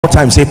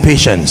Time say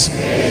patience.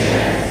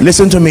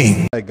 Listen to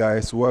me. Hi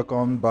guys,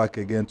 welcome back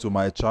again to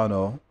my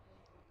channel.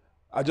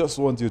 I just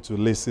want you to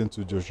listen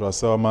to Joshua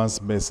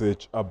Selman's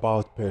message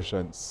about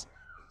patience.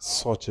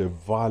 Such a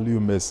value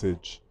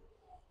message.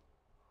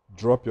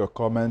 Drop your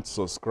comments,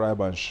 subscribe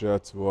and share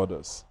to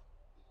others.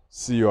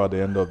 See you at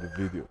the end of the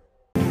video.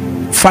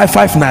 5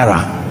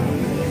 naira,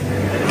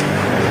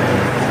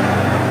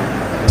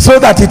 so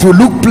that it will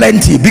look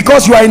plenty.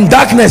 Because you are in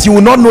darkness, you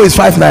will not know it's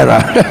 5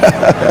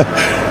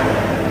 naira.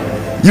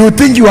 You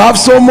think you have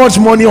so much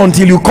money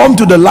until you come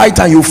to the light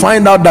and you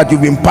find out that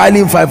you've been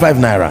piling 5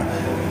 naira.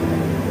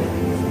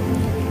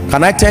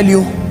 Can I tell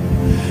you,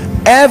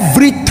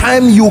 every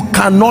time you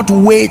cannot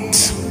wait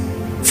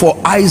for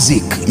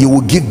Isaac, you will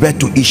give birth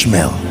to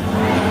Ishmael.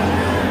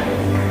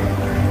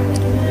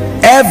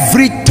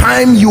 Every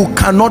time you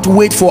cannot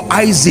wait for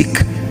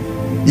Isaac,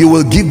 you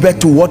will give birth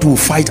to what will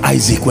fight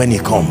Isaac when he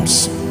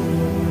comes.